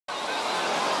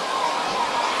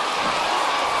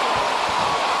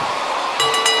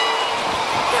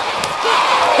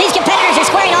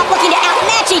looking to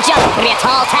outmatch each other. Could be a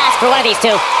tall task for one of these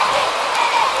two.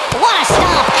 What a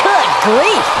stomp. Good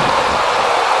grief.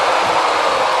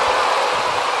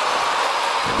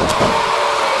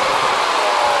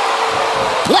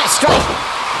 What a strike.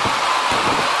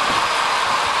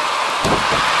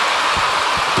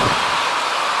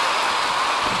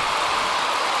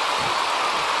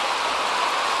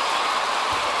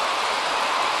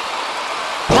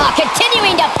 Oh,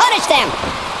 continuing to punish them.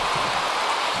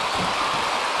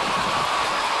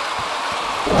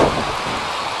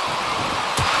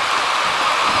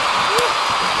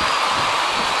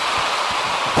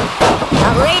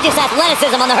 Outrageous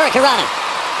athleticism on the Hurricanrana.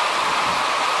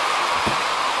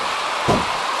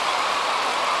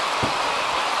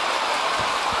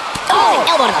 Oh,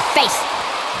 elbow to the face.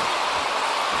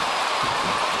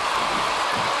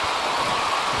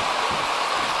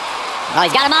 Oh,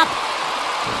 he's got him up.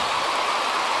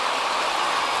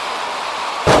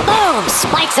 Boom!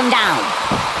 Spikes him down.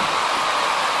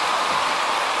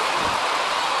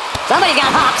 Somebody's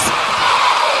got hops.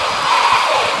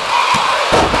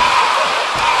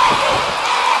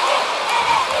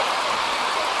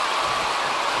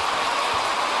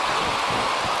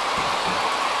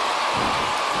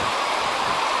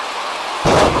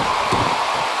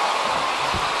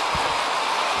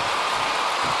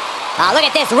 Oh, look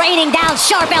at this, raining down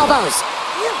sharp elbows.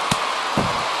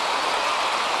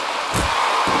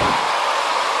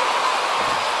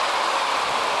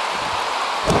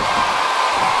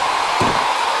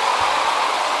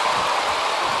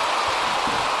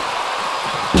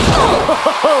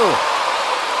 Oh.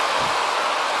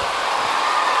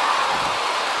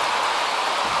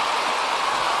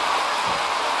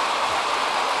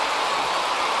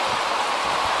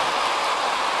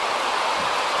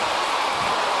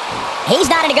 He's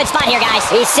not in a good spot here, guys.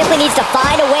 He simply needs to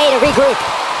find a way to regroup.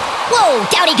 Whoa,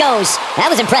 down he goes. That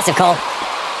was impressive, Cole.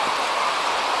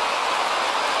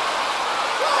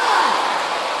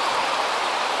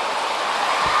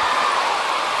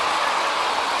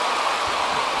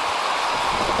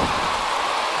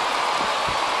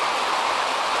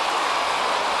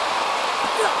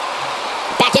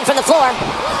 Back in from the floor.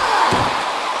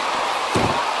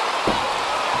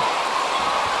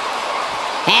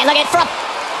 And look at from...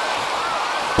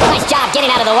 Nice job getting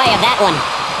out of the way of that one.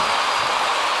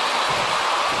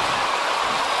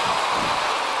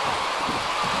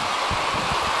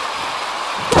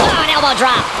 Oh, an elbow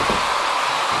drop.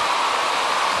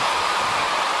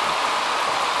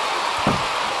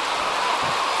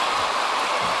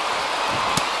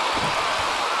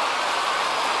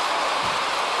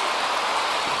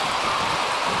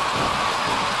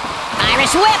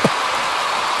 Irish whip.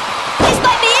 This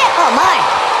might be it. Oh,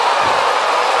 my.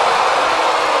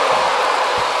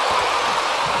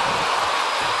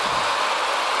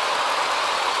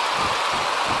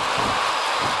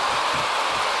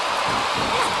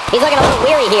 He's looking a little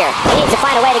weary here. He needs to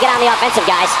find a way to get on the offensive,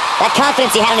 guys. That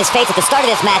confidence he had on his face at the start of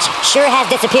this match sure has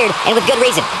disappeared, and with good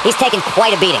reason. He's taken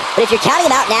quite a beating. But if you're counting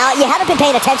him out now, you haven't been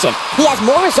paying attention. He has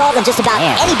more resolve than just about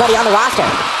anybody on the roster.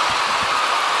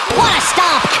 What a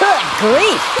stomp! Good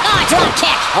grief! Oh, drop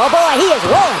kick! Oh boy, he is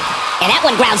rolling. And that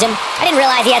one grounds him. I didn't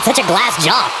realize he had such a glass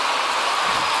jaw.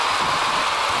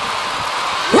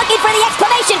 Looking for the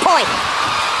exclamation point!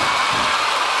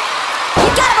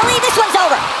 You gotta believe this one's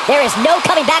over. There is no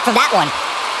coming back from that one.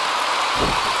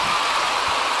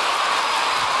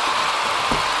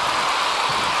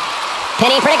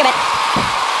 Penny predicament.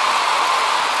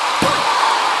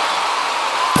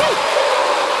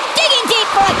 Digging deep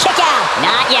for a kick out.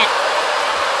 Not yet.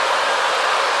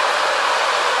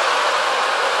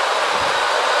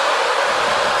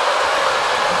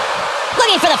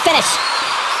 Looking for the finish.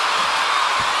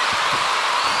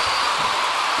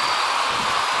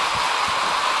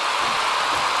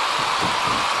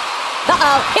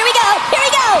 Uh-oh, here we go, here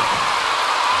we go!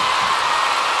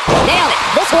 Nailed it,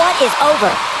 this one is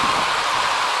over.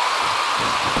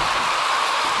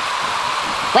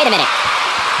 Wait a minute.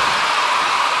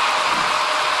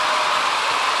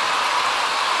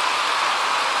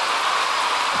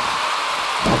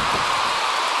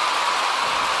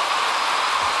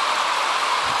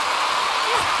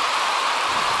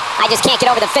 I just can't get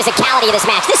over the physicality of this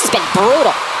match. This has been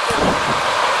brutal.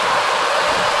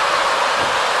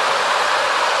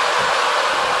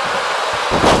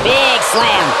 Big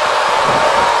slam.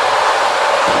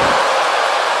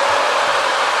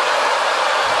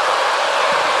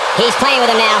 He's playing with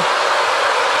him now.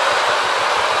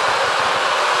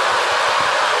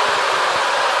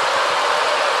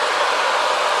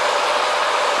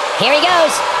 Here he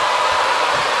goes.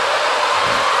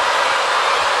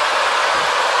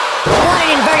 What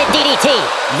an inverted DDT.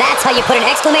 That's how you put an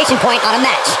exclamation point on a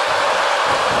match.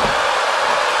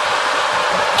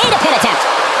 And a pin attempt.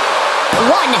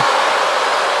 1,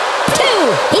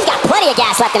 2. He's got plenty of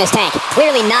gas left in his tank.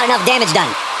 Clearly not enough damage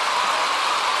done.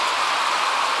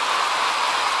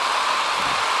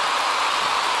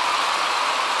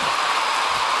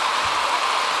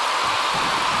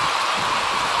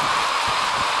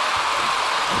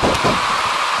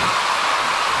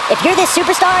 If you're this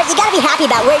superstar, you gotta be happy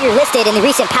about where you're listed in the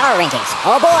recent power rankings.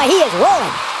 Oh boy, he is rolling.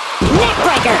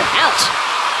 Neckbreaker. Ouch.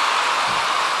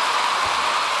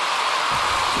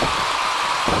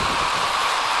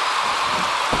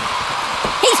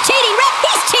 He's cheating, Ref.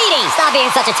 He's cheating. Stop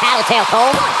being such a tattletale,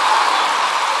 Cole.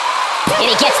 And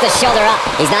he gets the shoulder up.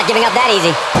 He's not giving up that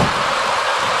easy.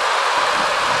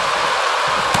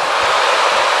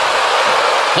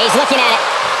 He's looking at it.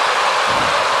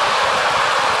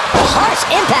 Harsh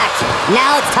impact.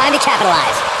 Now it's time to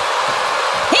capitalize.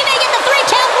 He may get the 3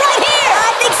 count right here.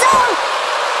 I think so.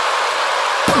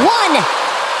 1,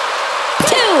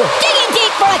 2. Digging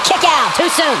deep for a kick out. Too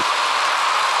soon.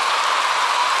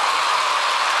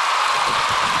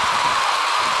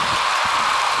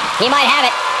 He might have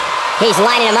it. He's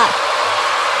lining him up.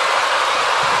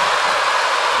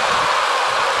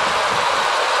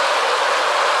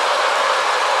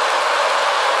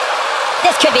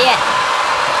 This could be it.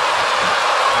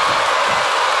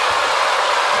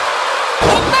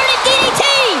 Inverted DDT!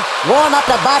 Warm up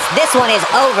the bus. This one is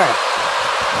over.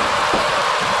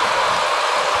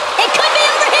 It could be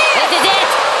over here. This is it.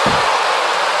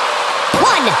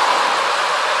 1,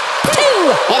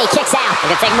 2. And he kicks out. It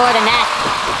could take more than that.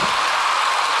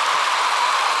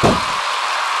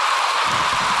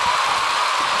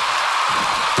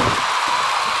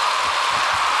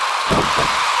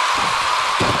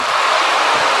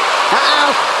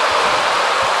 Uh-oh.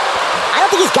 I don't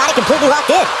think he's got it completely locked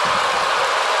in.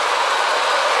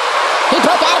 He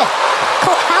broke out of it.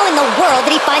 Cole, how in the world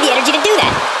did he find the energy to do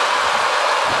that?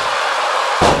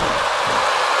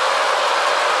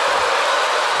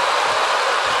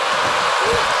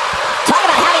 Talk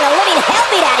about having a living hell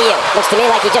beat out of you. Looks to me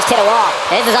like he just hit a wall.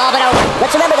 This is all but over.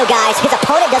 Let's remember though, guys, his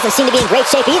opponent doesn't seem to be in great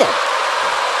shape either.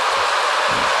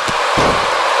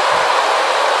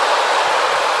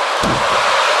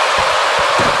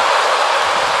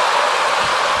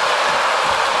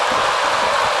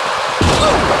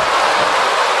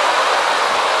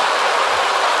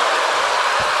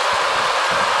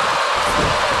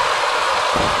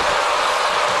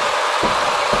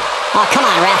 Oh, come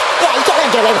on, ref. Yeah, you can't let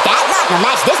him get away with that. Not in a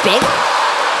match this big.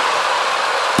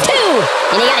 2!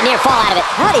 And he got a near fall out of it.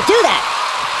 How'd he do that?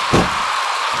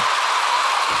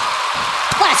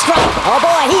 What a strike. Oh,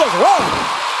 boy, he is rolling.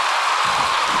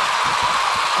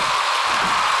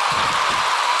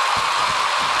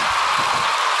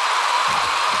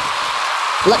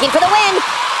 Looking for the win.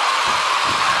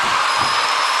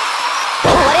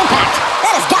 Oh, what impact.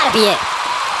 That has got to be it.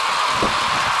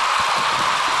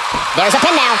 There's a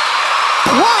pin now.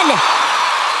 1, 2.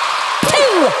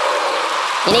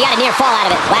 And he got a near fall out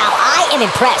of it. Wow, I am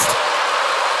impressed.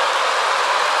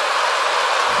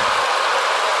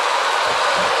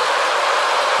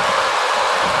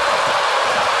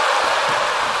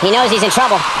 He knows he's in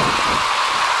trouble.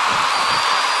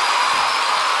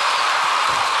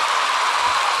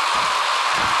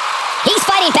 He's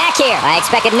fighting back here. I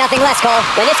expected nothing less, Cole.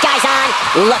 When this guy's on,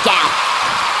 look out.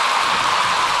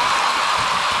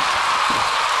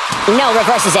 No,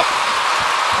 reverses it.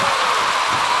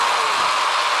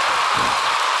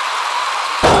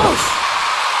 Oof.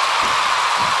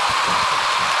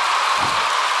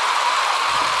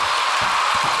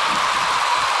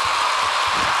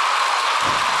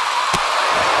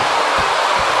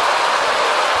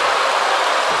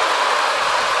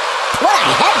 What a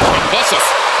headbutt. Vicious.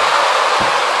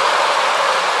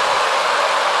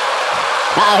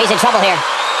 Uh-oh, he's in trouble here.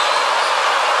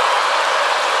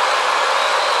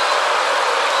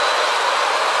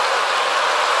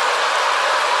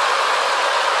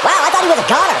 Wow, I thought he was a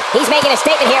goner. He's making a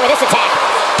statement here with this attack.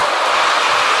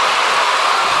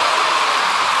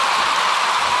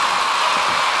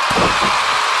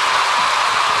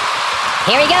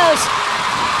 Here he goes.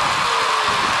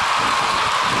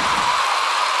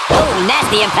 Oh,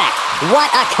 nasty impact.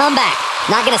 What a comeback.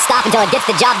 Not gonna stop until it gets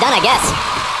the job done, I guess.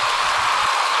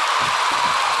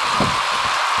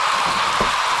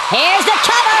 Here's the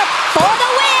cover for the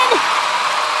win.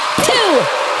 2,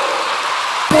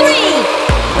 3.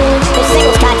 The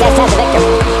singles contest has a victor.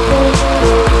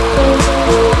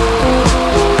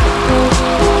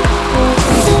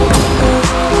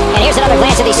 And here's another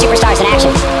glance at these superstars in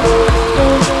action.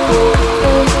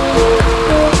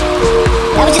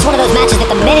 That was just one of those matches that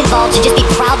the men in world should just be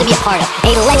proud to be a part of.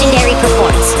 A legendary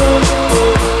performance.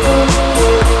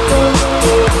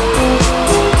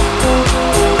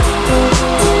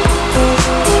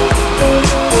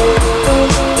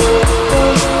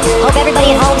 Hope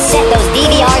everybody at home set those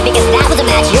DVRs because that was a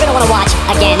match you're going to want to watch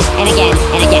again and again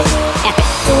and again. Epic.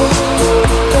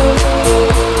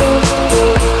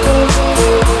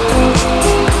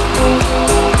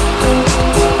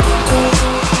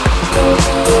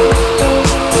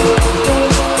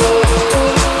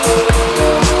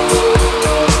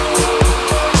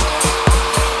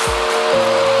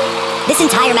 This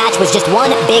entire match was just one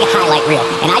big highlight reel,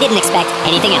 and I didn't expect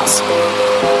anything else.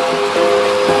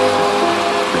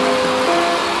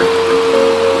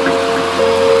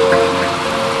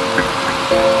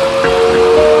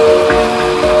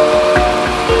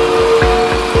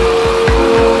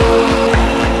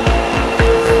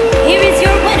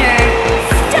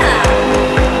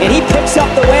 Up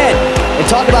the win. And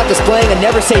talk about displaying a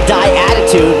never say die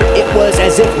attitude. It was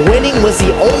as if winning was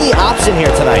the only option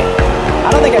here tonight. I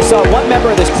don't think I saw one member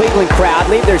of this Cleveland crowd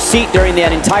leave their seat during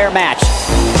that entire match.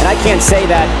 And I can't say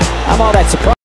that I'm all that surprised.